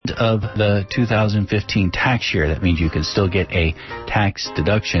of the 2015 tax year. That means you can still get a tax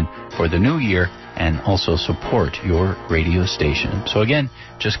deduction for the new year and also support your radio station. So again,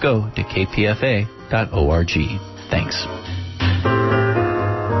 just go to kpfa.org. Thanks.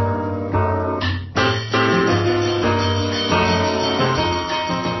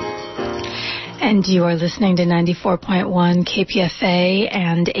 And you are listening to 94.1 KPFA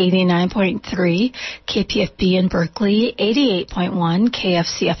and 89.3 KPFB in Berkeley, 88.1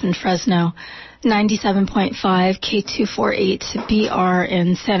 KFCF in Fresno, 97.5 K248BR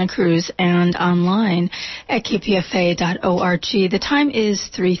in Santa Cruz, and online at kpfa.org. The time is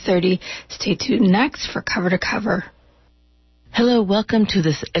 3:30. Stay tuned next for Cover to Cover. Hello, welcome to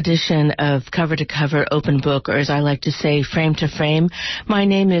this edition of Cover to Cover Open Book, or as I like to say, Frame to Frame. My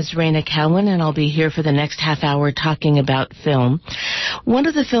name is Raina Cowan, and I'll be here for the next half hour talking about film. One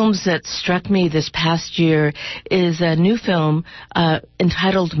of the films that struck me this past year is a new film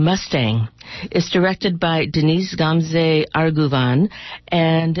entitled Mustang. It's directed by Deniz Gamze Arguvan,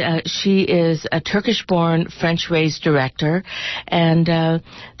 and she is a Turkish-born, French-raised director, and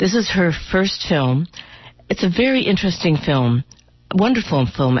this is her first film. It's a very interesting film, a wonderful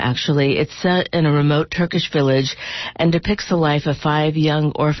film, actually. It's set in a remote Turkish village and depicts the life of 5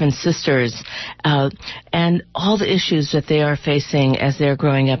 young orphan sisters and all the issues that they are facing as they're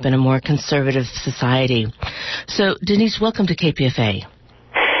growing up in a more conservative society. So, Denise, welcome to KPFA.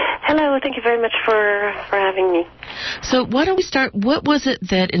 Hello, thank you very much for having me. So why don't we start, what was it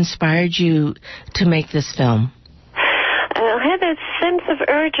that inspired you to make this film? I had a sense of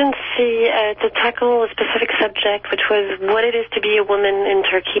urgency to tackle a specific subject, which was what it is to be a woman in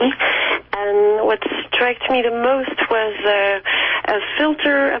Turkey. And what struck me the most was a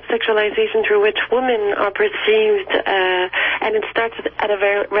filter of sexualization through which women are perceived, and it starts at a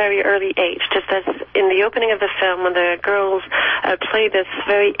very, very early age, just as in the opening of the film when the girls play this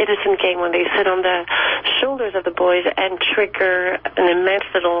very innocent game when they sit on the shoulders of the boys and trigger an immense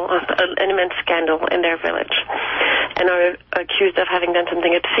scandal in their village and are accused of having done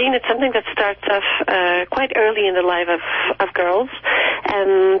something obscene. It's something that starts off quite early in the life of girls,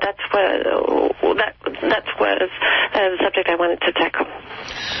 and that was the subject I wanted to tackle.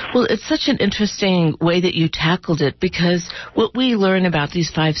 Well, it's such an interesting way that you tackled it, because what we learn about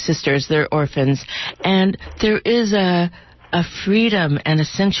these 5 sisters, they're orphans, and there is a freedom and a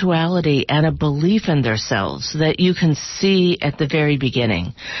sensuality and a belief in themselves that you can see at the very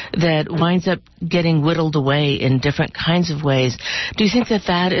beginning that winds up getting whittled away in different kinds of ways. Do you think that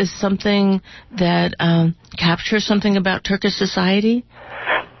that is something that captures something about Turkish society?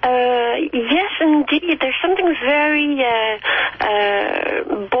 Yes, indeed. There's something very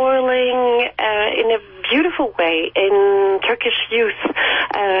boiling in a beautiful way in Turkish youth.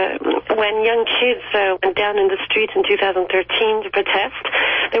 When young kids went down in the streets in 2013 to protest,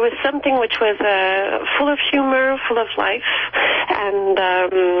 there was something which was full of humor, full of life, and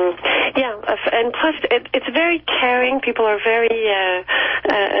and plus it's very caring. People are very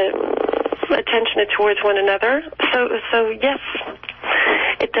attentionate towards one another. So yes,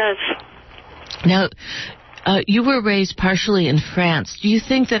 it does. Now, you were raised partially in France. Do you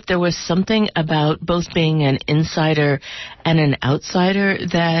think that there was something about both being an insider and an outsider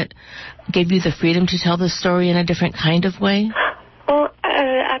that gave you the freedom to tell the story in a different kind of way? Well,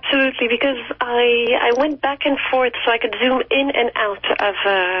 absolutely, because I went back and forth so I could zoom in and out of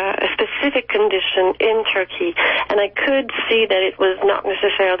a specific condition in Turkey, and I could see that it was not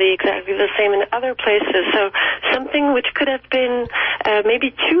necessarily exactly the same in other places. So something which could have been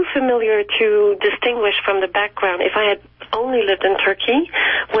maybe too familiar to distinguish from the background if I had only lived in Turkey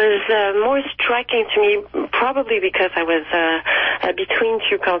was more striking to me, probably because I was between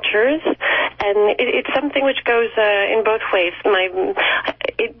 2 cultures, and it's something which goes in both ways.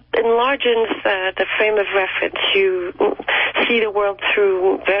 It enlarges the frame of reference. You see the world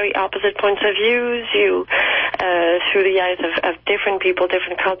through very opposite points of views, through the eyes of different people,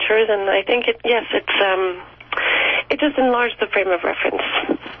 different cultures, and I think it just enlarged the frame of reference.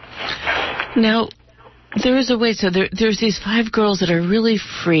 Now, there is a way, so there's these 5 girls that are really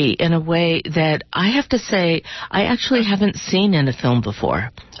free in a way that I have to say I actually haven't seen in a film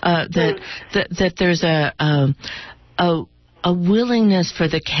before. That there's a willingness for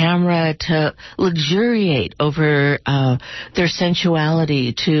the camera to luxuriate over their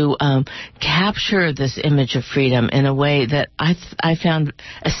sensuality, to capture this image of freedom in a way that I found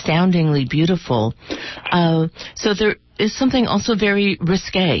astoundingly beautiful. So there is something also very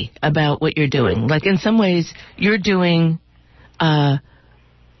risque about what you're doing. Like in some ways, you're doing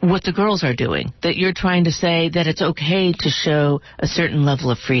what the girls are doing, that you're trying to say that it's okay to show a certain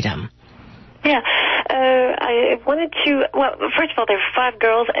level of freedom. Yeah. I wanted to, well, first of all, there are 5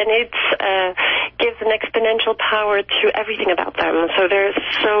 girls, and it gives an exponential power to everything about them. So they're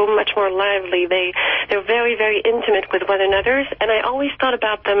so much more lively. They're very, very intimate with one another, and I always thought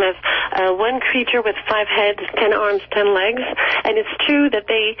about them as one creature with 5 heads, 10 arms, 10 legs, and it's true that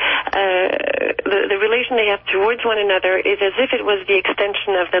the relation they have towards one another is as if it was the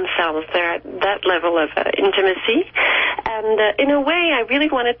extension of themselves. They're at that level of intimacy, and in a way, I really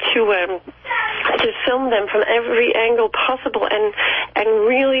wanted to film them from every angle possible, and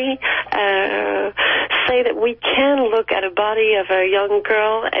really say that we can look at a body of a young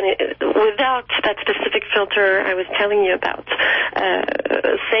girl and without that specific filter I was telling you about,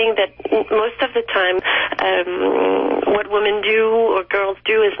 saying that most of the time what women do or girls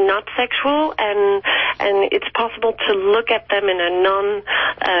do is not sexual, and it's possible to look at them in a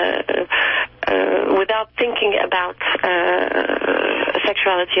without thinking about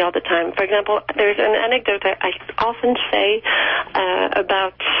sexuality all the time. For example, there's an anecdote I often say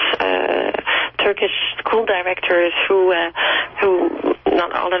about Turkish school directors who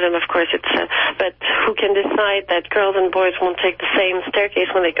not all of them, of course, but who can decide that girls and boys won't take the same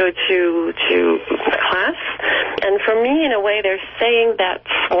staircase when they go to class. And for me, in a way, they're saying that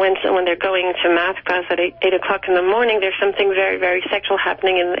when they're going to math class at 8 o'clock in the morning, there's something very, very sexual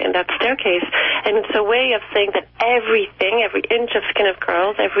happening in that staircase. And it's a way of saying that everything, every inch of skin of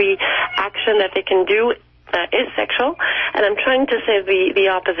girls, every action that they can do is sexual, and I'm trying to say the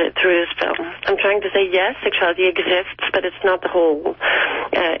opposite through this film. I'm trying to say, yes, sexuality exists, but it's not the whole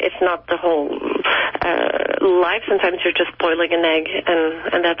life. Sometimes you're just boiling an egg,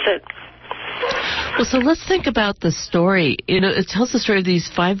 and that's it. Well, so let's think about the story. It tells the story of these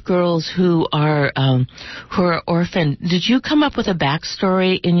 5 girls who are orphaned. Did you come up with a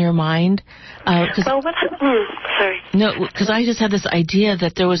backstory in your mind? Sorry. No, because I just had this idea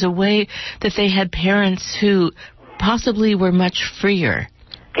that there was a way that they had parents who possibly were much freer.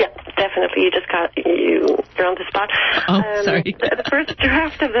 Yeah, definitely. You're on the spot. Oh, sorry. The first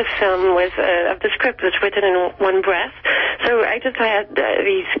draft of the film of the script was written in one breath. So I had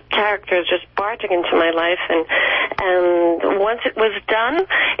these characters just barging into my life, and once it was done,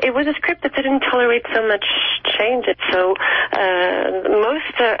 it was a script that didn't tolerate so much change. So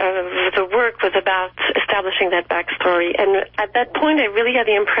most of the work was about establishing that backstory, and at that point, I really had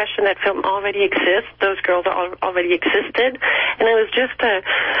the impression that film already exists. Those girls already existed, and I was just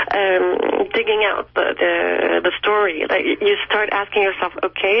digging out the story. Like, you start asking yourself,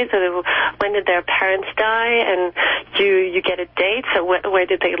 okay, so when did their parents die? And you get a date. So where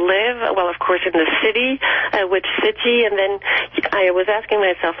did they live? Well, of course, in the city. Which city? And then I was asking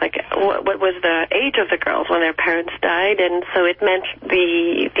myself, like, what was the age of the girls when their parents died? And so it meant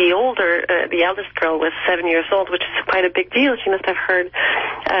the eldest girl was 7 years old, which is quite a big deal. She must have heard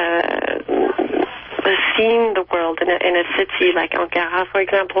seen the world in a city like Ankara, for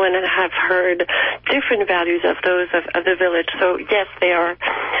example, and have heard different values of those of the village. So yes, they are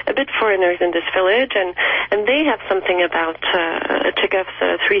a bit foreigners in this village, and they have something about Chekov's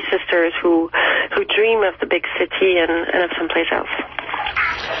 3 sisters who dream of the big city and of someplace else.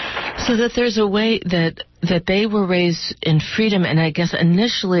 So that there's a way that they were raised in freedom, and I guess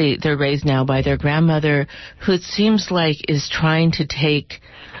initially they're raised now by their grandmother, who it seems like is trying to take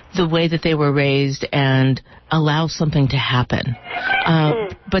the way that they were raised and allow something to happen,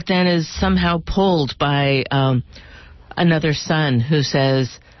 but then is somehow pulled by another son who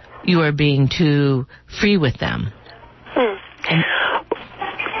says, you are being too free with them.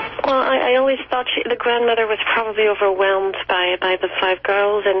 Well, I always thought the grandmother was probably overwhelmed by the 5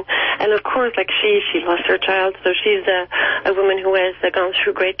 girls, and of course, like she lost her child, so she's a woman who has gone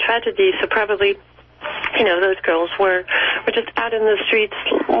through great tragedy, so probably, those girls were just out in the streets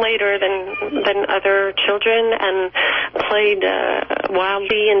later than other children and played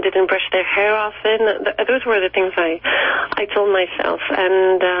wildly and didn't brush their hair often. Those were the things I told myself.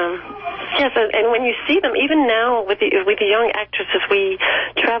 And yes, and when you see them, even now with the young actresses, we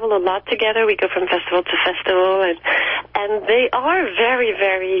travel a lot together. We go from festival to festival, and they are very,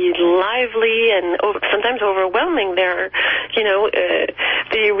 very lively and sometimes overwhelming.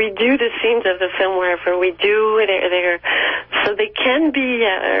 We do the scenes of the film wherever we do. So they can be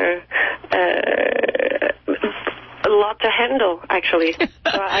a lot to handle, actually. So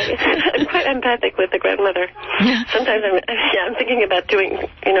I'm quite empathic with the grandmother. Sometimes I'm thinking about doing,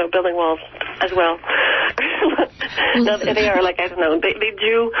 building walls as well. No, they are like, I don't know, they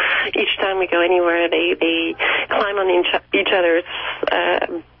do, each time we go anywhere, they climb on each other's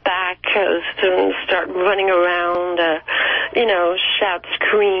back, start running around, shout,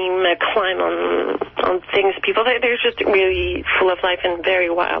 scream, climb on things. They're just really full of life and very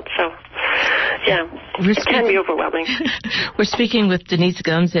wild. So it can be overwhelming. We're speaking with Denise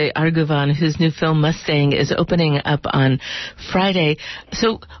Gonze-Arguvan, whose new film Mustang is opening up on Friday.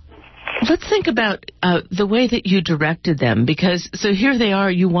 So let's think about the way that you directed them, because so here they are.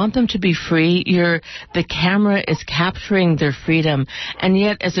 You want them to be free. The camera is capturing their freedom, and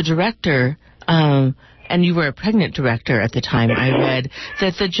yet as a director, and you were a pregnant director at the time, I read,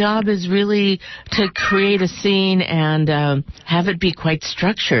 that the job is really to create a scene and have it be quite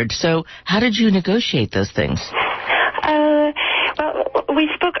structured. So how did you negotiate those things? Well, we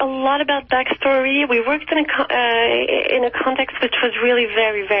spoke a lot about backstory. We worked in a context which was really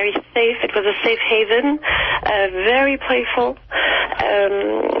very, very safe. It was a safe haven, very playful.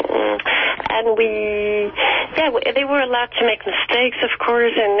 And they were allowed to make mistakes, of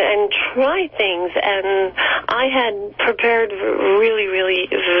course, and try things. And I had prepared really, really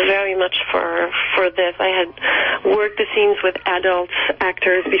very much for this. I had worked the scenes with adult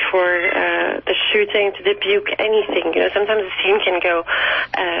actors before the shooting to debut anything. You know, sometimes a scene can go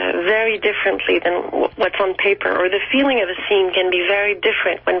very differently than what's on paper, or the feeling of a scene can be very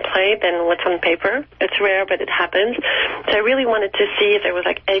different when played than what's on paper. It's rare, but it happens. So I really wanted to see if there was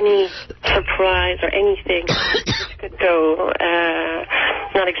like any surprise or anything which could go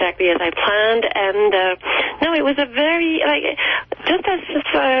not exactly as I planned. And no, it was a very, like, just as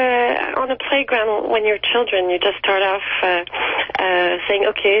on a playground when you're children, you just start off saying,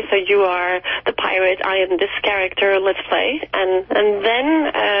 okay, so you are the pirate, I am this character, let's play. And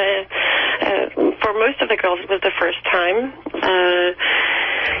then for most of the girls, it was the first time.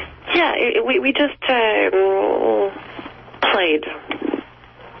 We just played.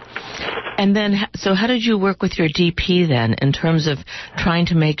 And then, so how did you work with your DP then in terms of trying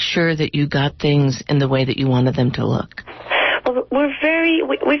to make sure that you got things in the way that you wanted them to look? Well,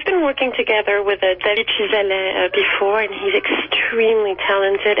 we've been working together with David Chizalet before, and he's extremely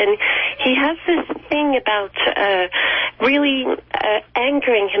talented, and he has this thing about really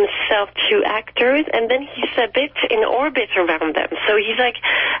anchoring himself to actors, and then he's a bit in orbit around them. So he's like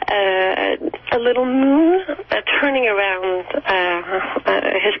a little moon turning around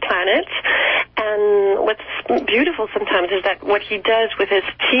his planet. And what's beautiful sometimes is that what he does with his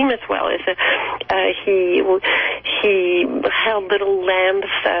team as well is he held little lamps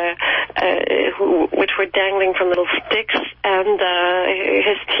which were dangling from little sticks, and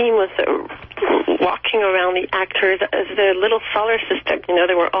his team was walking around the actors as the little solar system. You know,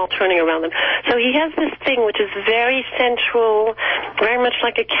 they were all turning around them. So he has this thing which is very sensual, very much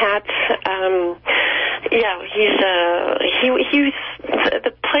like a cat. He's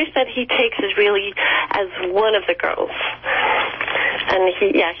the place that he takes is really as one of the girls. And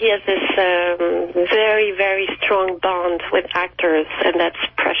he has this very, very strong bond with actors, and that's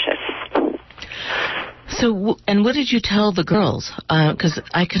precious. So, and what did you tell the girls? Because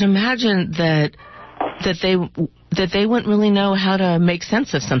I could imagine that they wouldn't really know how to make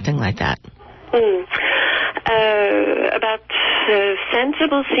sense of something like that. About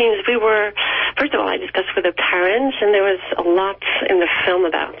sensible scenes, first of all, I discussed with the parents, and there was a lot in the film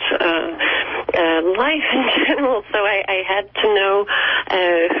about life in general, so I had to know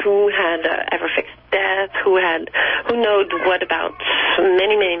who had ever fixed death, who knowed what about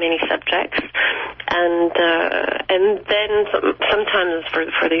many, many, many subjects, and then sometimes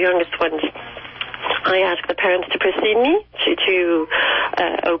for the youngest ones, I asked the parents to precede me to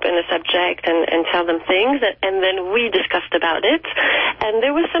open a subject and tell them things, and then we discussed about it. And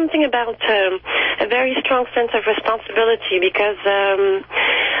there was something about a very strong sense of responsibility, because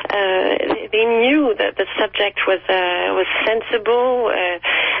they knew that the subject was sensible,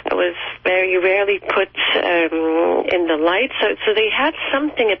 was very rarely put in the light. So they had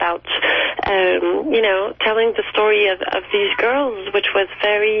something about telling the story of these girls, which was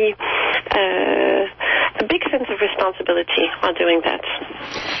very a big sense of responsibility while doing that.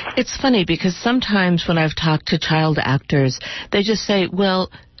 It's funny because sometimes when I've talked to child actors, they just say, well,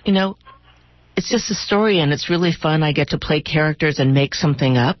 it's just a story and it's really fun. I get to play characters and make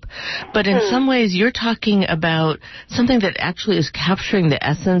something up. But in some ways, you're talking about something that actually is capturing the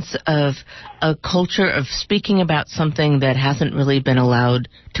essence of a culture of speaking about something that hasn't really been allowed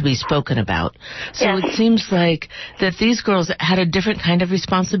to be spoken about. So It seems like that these girls had a different kind of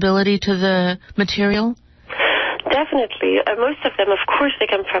responsibility to the material. Definitely. Most of them, of course, they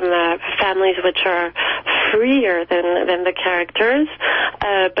come from families which are freer than the characters.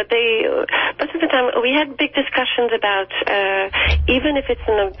 But most of the time we had big discussions about even if it's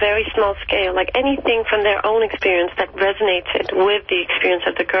in a very small scale, like anything from their own experience that resonated with the experience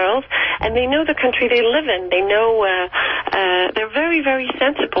of the girls. And they know the country they live in. They know they're very, very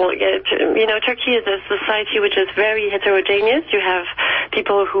sensible. Turkey is a society which is very heterogeneous. You have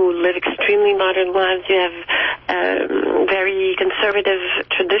people who live extremely modern lives. You have very conservative,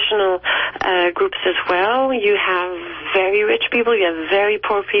 traditional groups as well. You have very rich people. You have very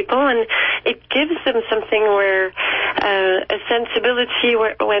poor people. And it gives them something where a sensibility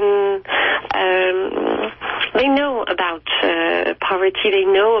when they know about poverty. They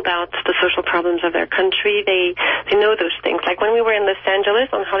know about the social problems of their country. They know those things. Like when we were in Los Angeles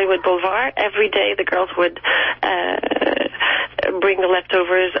on Hollywood Boulevard, every day the girls would bring the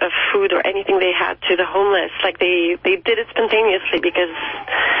leftovers of food or anything they had to the homeless. Like they did it spontaneously because,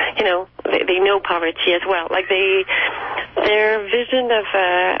 they know poverty as well. Like their vision of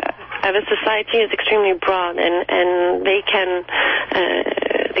a society is extremely broad, and they can,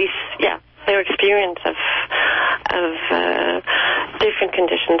 their experience of different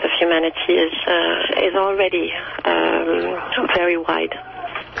conditions of humanity is already very wide.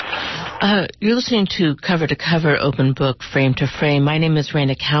 You're listening to Cover to Cover, Open Book, Frame to Frame. My name is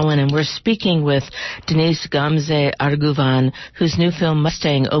Raina Cowan, and we're speaking with Denise Gamze Arguvan, whose new film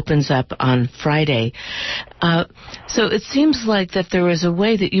Mustang opens up on Friday. So it seems like that there was a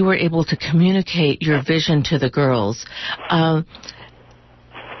way that you were able to communicate your vision to the girls.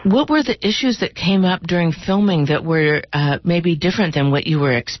 What were the issues that came up during filming that were maybe different than what you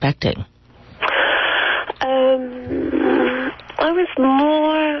were expecting? I was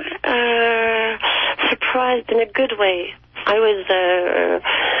more surprised in a good way. I was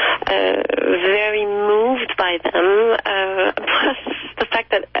very moved by them. Plus, the fact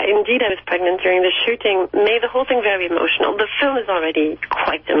that indeed I was pregnant during the shooting made the whole thing very emotional. The film is already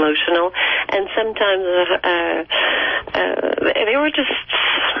quite emotional, and sometimes they were just...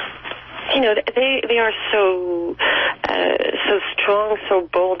 they are so strong, so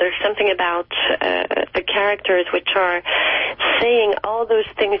bold. There's something about the characters which are saying all those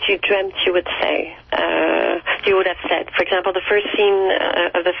things you dreamt you would say, you would have said. For example, the first scene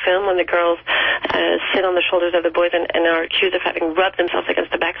of the film when the girls sit on the shoulders of the boys and are accused of having rubbed themselves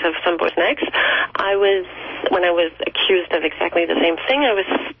against the backs of some boys' necks, when I was accused of exactly the same thing, I was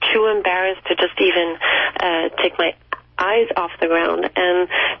too embarrassed to just even take my eyes off the ground, and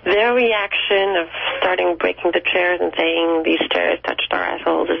their reaction of starting breaking the chairs and saying these chairs touched our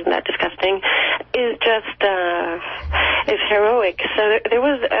assholes, isn't that disgusting, is just is heroic. So there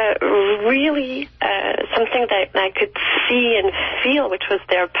was really something that I could see and feel, which was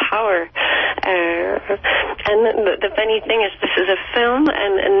their power. And the funny thing is, this is a film,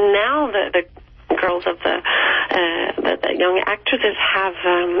 and now the girls of the young actresses have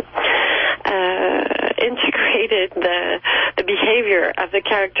integrated the behavior of the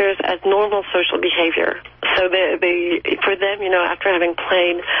characters as normal social behavior. So they for them, after having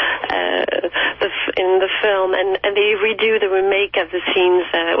played in the film, and they redo the remake of the scenes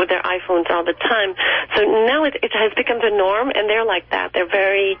with their iPhones all the time. So now it has become the norm, and they're like that. They're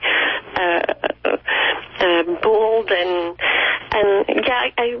very bold and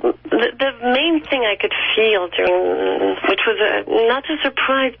the main thing I could feel during, which was not a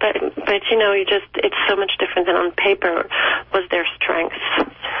surprise, but it's so much different than on paper, was their strengths.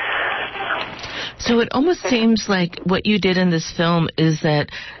 So it almost seems like what you did in this film is that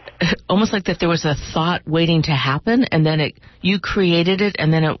almost like that there was a thought waiting to happen, and then you created it,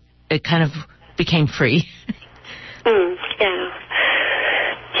 and then it kind of became free. Yeah.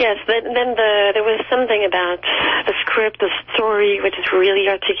 Yes, then there was something about the script, the story, which is really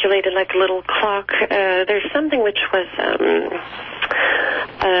articulated like a little clock. There's something which was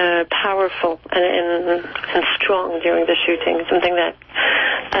powerful and strong during the shooting, something that...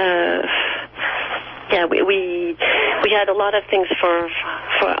 we had a lot of things for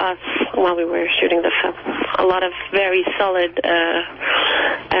us while we were shooting the film. A lot of very solid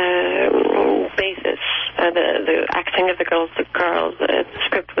basis. The acting of the girls, the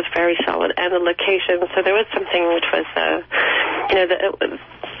script was very solid, and the location. So there was something which was,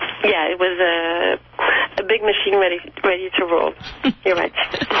 it was a big machine ready to roll. You're right.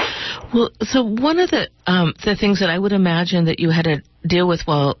 Well, so one of the things that I would imagine that you had to deal with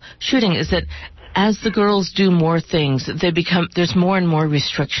while shooting is that as the girls do more things, there's more and more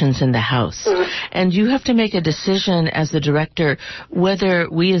restrictions in the house. Mm-hmm. And you have to make a decision as the director whether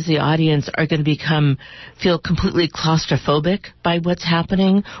we as the audience are going to feel completely claustrophobic by what's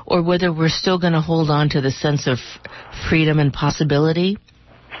happening, or whether we're still going to hold on to the sense of freedom and possibility.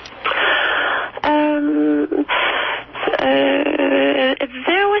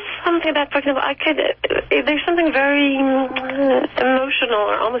 There was something about, for example, there's something very emotional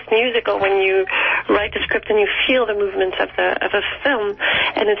or almost musical when you write the script and you feel the movements of a film.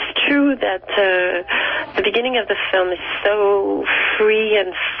 And it's true that the beginning of the film is so free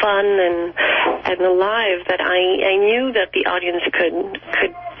and fun and alive that I knew that the audience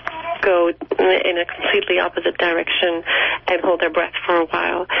could go in a completely opposite direction and hold their breath for a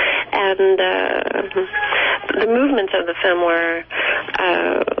while. And the movements of the film were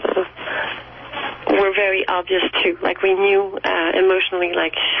very obvious too. Like we knew emotionally,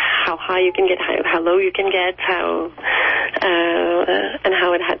 like how high you can get, how low you can get, and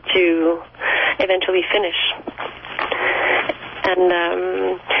how it had to eventually finish. And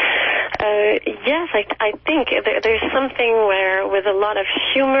yes, I think there's something where, with a lot of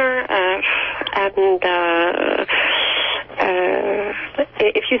humor, and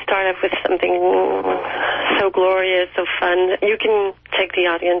if you start off with something so glorious, so fun, you can take the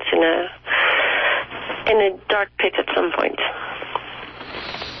audience in a dark pit at some point.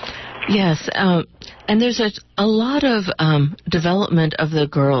 Yes, and there's a lot of development of the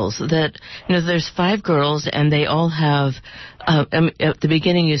girls. That there's 5 girls, and they all have. At the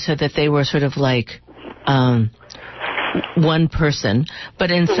beginning, you said that they were sort of like one person,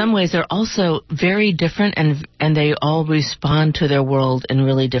 but in some ways they're also very different, and they all respond to their world in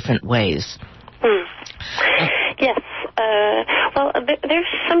really different ways. Yes. Well, there's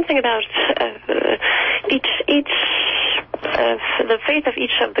something about each. The faith of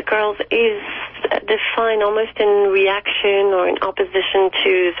each of the girls is defined almost in reaction or in opposition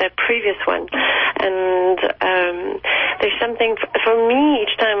to the previous one. And there's something, for me,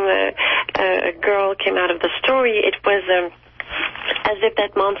 each time a girl came out of the story, it was as if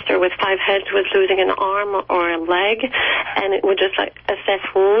that monster with 5 heads was losing an arm or a leg, and it would just like assess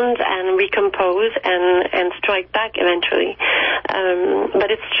wounds and recompose and strike back eventually.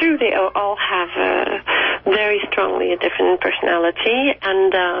 But it's true, they all have very strongly a different personality,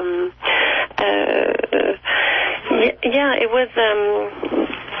 and it was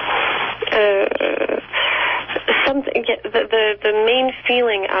something. The main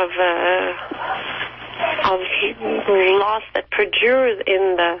feeling of loss that perdures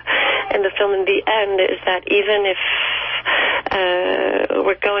in the film in the end is that even if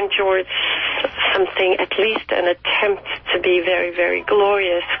we're going towards something, at least an attempt to be very, very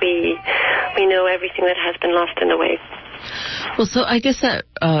glorious, we know everything that has been lost in the way. Well, so I guess that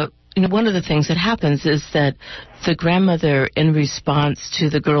one of the things that happens is that the grandmother, in response to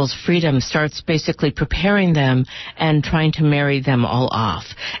the girls' freedom, starts basically preparing them and trying to marry them all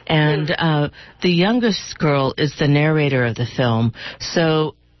off. And the youngest girl is the narrator of the film,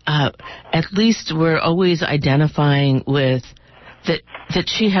 so at least we're always identifying with that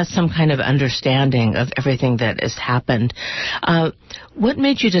she has some kind of understanding of everything that has happened. What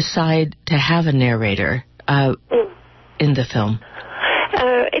made you decide to have a narrator in the film?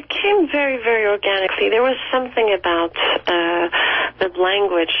 It came very, very organically. There was something about the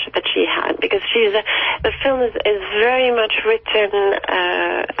language that she had, because the film is very much written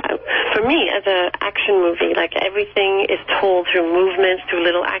for me as an action movie. Like everything is told through movements, through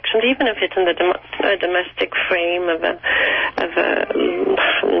little actions, even if it's in the domestic frame of a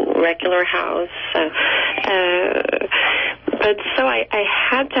regular house. But so I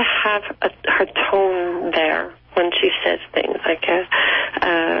had to have her tone there when she says things. Like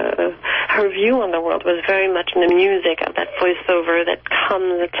her view on the world was very much in the music of that voiceover that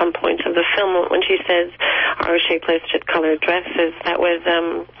comes at some points of the film when she says our shapeless jet-colored dresses. That was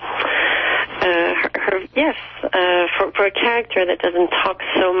for a character that doesn't talk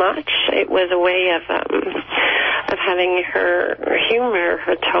so much, it was a way of having her humor,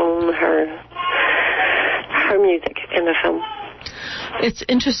 her tone, her music in the film. It's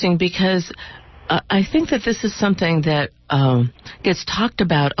interesting because I think that this is something that gets talked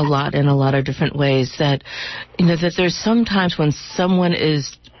about a lot in a lot of different ways, that that there's sometimes when someone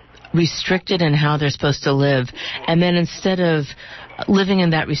is restricted in how they're supposed to live, and then instead of living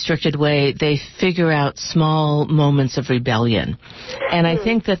in that restricted way, they figure out small moments of rebellion. And I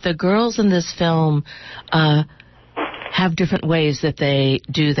think that the girls in this film have different ways that they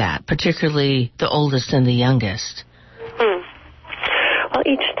do that, particularly the oldest and the youngest. Well,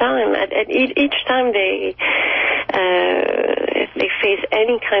 each time they face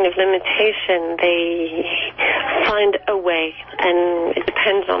any kind of limitation, they find a way, and it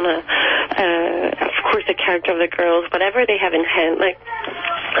depends on of course, the character of the girls, whatever they have in hand. Like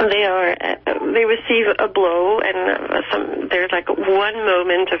they receive a blow, and there's like one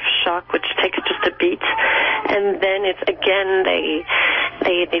moment of shock which takes just a beat, and then it's again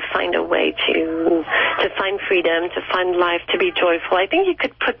they they find a way to find freedom, to find life, to be joyful. I think you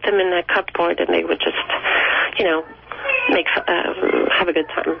could put them in a cupboard and they would just, have a good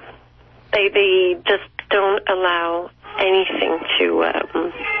time. They just don't allow anything to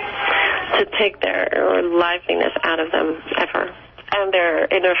take their liveliness out of them ever, and their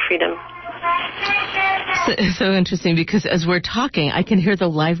inner freedom. So interesting, because as we're talking, I can hear the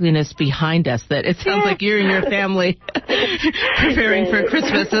liveliness behind us, that it sounds like you and your family preparing for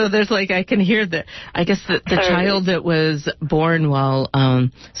Christmas. So there's I can hear the child that was born while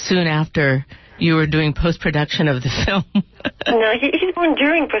soon after you were doing post-production of the film. No, he's born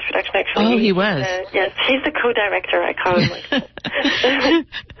during post-production, actually. Oh, he was? Yes, he's the co-director, I call him.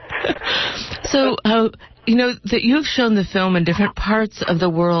 So, that you've shown the film in different parts of the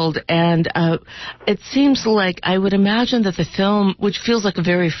world, and it seems like I would imagine that the film, which feels like a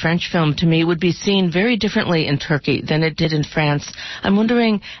very French film to me, would be seen very differently in Turkey than it did in France. I'm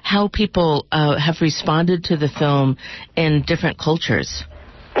wondering how people have responded to the film in different cultures.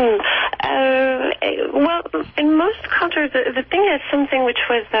 Well, in most cultures, the thing is something which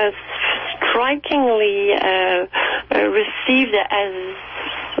was strikingly received as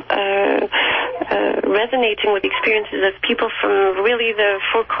resonating with experiences of people from really the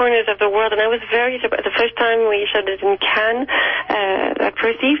four corners of the world. And I was very surprised. The first time we showed it in Cannes, that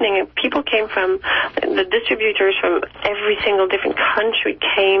first evening, people came from, the distributors from every single different country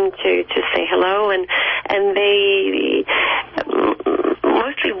came to say hello, and they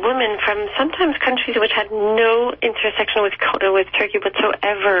mostly women from sometimes countries which had no intersection with Turkey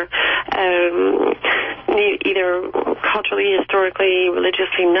whatsoever, either culturally, historically,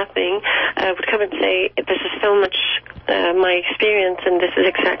 religiously, nothing, would come and say, this is so much my experience, and this is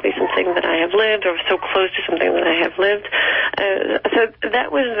exactly something that I have lived, or so close to something that I have lived. So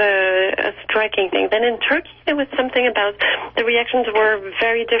that was a striking thing. Then in Turkey, there was something about the reactions were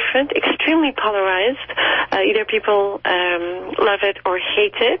very different, extremely polarized. Either people love it or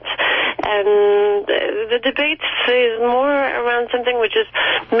hate it. And the debate is more around something which is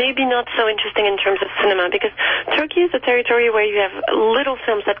maybe not so interesting in terms of cinema, because Turkey is a territory where you have little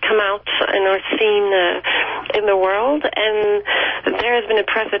films that come out and are seen in the world, and there has been a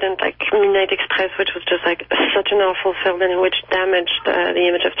precedent like Midnight Express, which was just such an awful film and which damaged the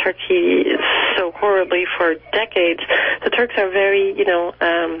image of Turkey so horribly for decades. The Turks are very,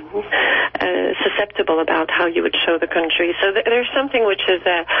 susceptible about how you would show the country. So there's something which is,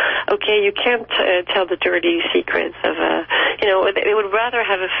 okay, you can't tell the dirty secrets of, they would rather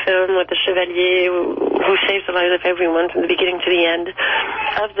have a film with the Chevalier who saves the lives of everyone from the beginning to the end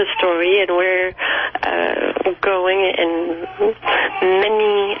of the story, and we're going in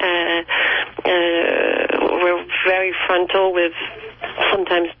many, we're very frontal with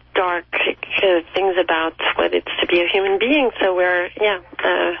sometimes dark things about what it's to be a human being. So we're,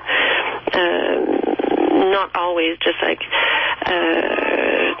 not always just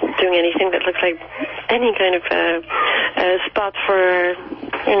doing anything that looks like any kind of spot for,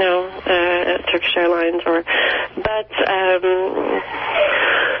 Turkish Airlines so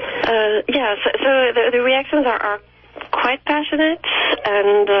the reactions are quite passionate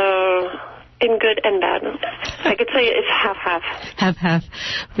and in good and bad. I could say it's half-half. Half-half.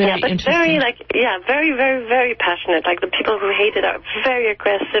 Very interesting. Very, very, very passionate. Like the people who hate it are very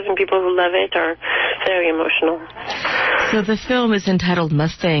aggressive, and people who love it are very emotional. So the film is entitled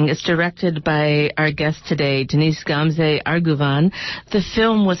Mustang. It's directed by our guest today, Deniz Gamze Arguvan. The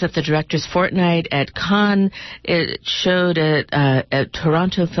film was at the Directors Fortnight at Cannes. It showed at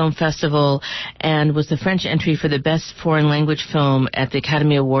Toronto Film Festival and was the French entry for the Best Foreign Language Film at the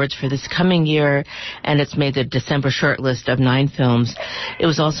Academy Awards for this coming year, and it's made the December shortlist of 9 films. It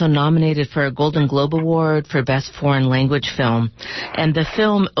was also nominated for a Golden Globe Award for Best Foreign Language Film. And the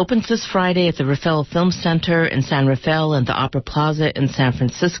film opens this Friday at the Rafael Film Center in San Rafael and the Opera Plaza in San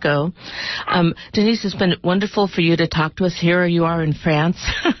Francisco. Deniz, it's been wonderful for you to talk to us. Here you are in France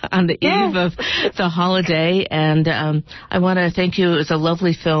on the eve of the holiday, and I want to thank you. It's a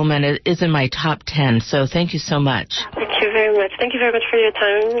lovely film, and it is in my top 10, so thank you so much. Thank you very much. Thank you very much for your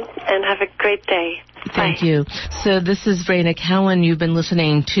time, and have a great day. Thank you. So this is Raina Cowan. You've been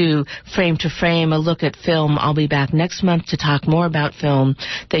listening to Frame to Frame, a look at film. I'll be back next month to talk more about film.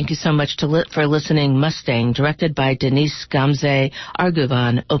 Thank you so much for listening. Mustang, directed by Deniz Gamze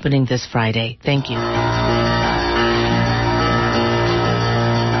Arguvan, opening this Friday. Thank you.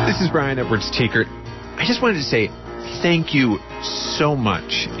 This is Brian Edwards-Tiekert. I just wanted to say thank you so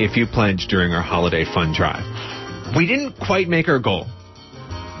much if you pledged during our holiday fund drive. We didn't quite make our goal,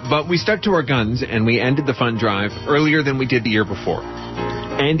 but we stuck to our guns and we ended the fund drive earlier than we did the year before.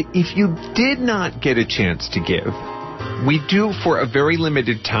 And if you did not get a chance to give, We do, for a very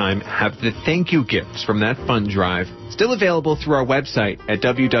limited time, have the thank you gifts from that fund drive still available through our website at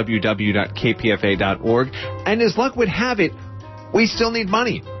www.kpfa.org. And as luck would have it, we still need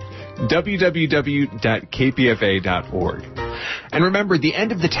money. www.kpfa.org. And remember, the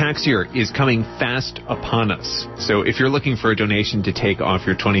end of the tax year is coming fast upon us. So if you're looking for a donation to take off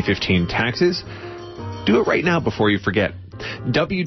your 2015 taxes, do it right now before you forget.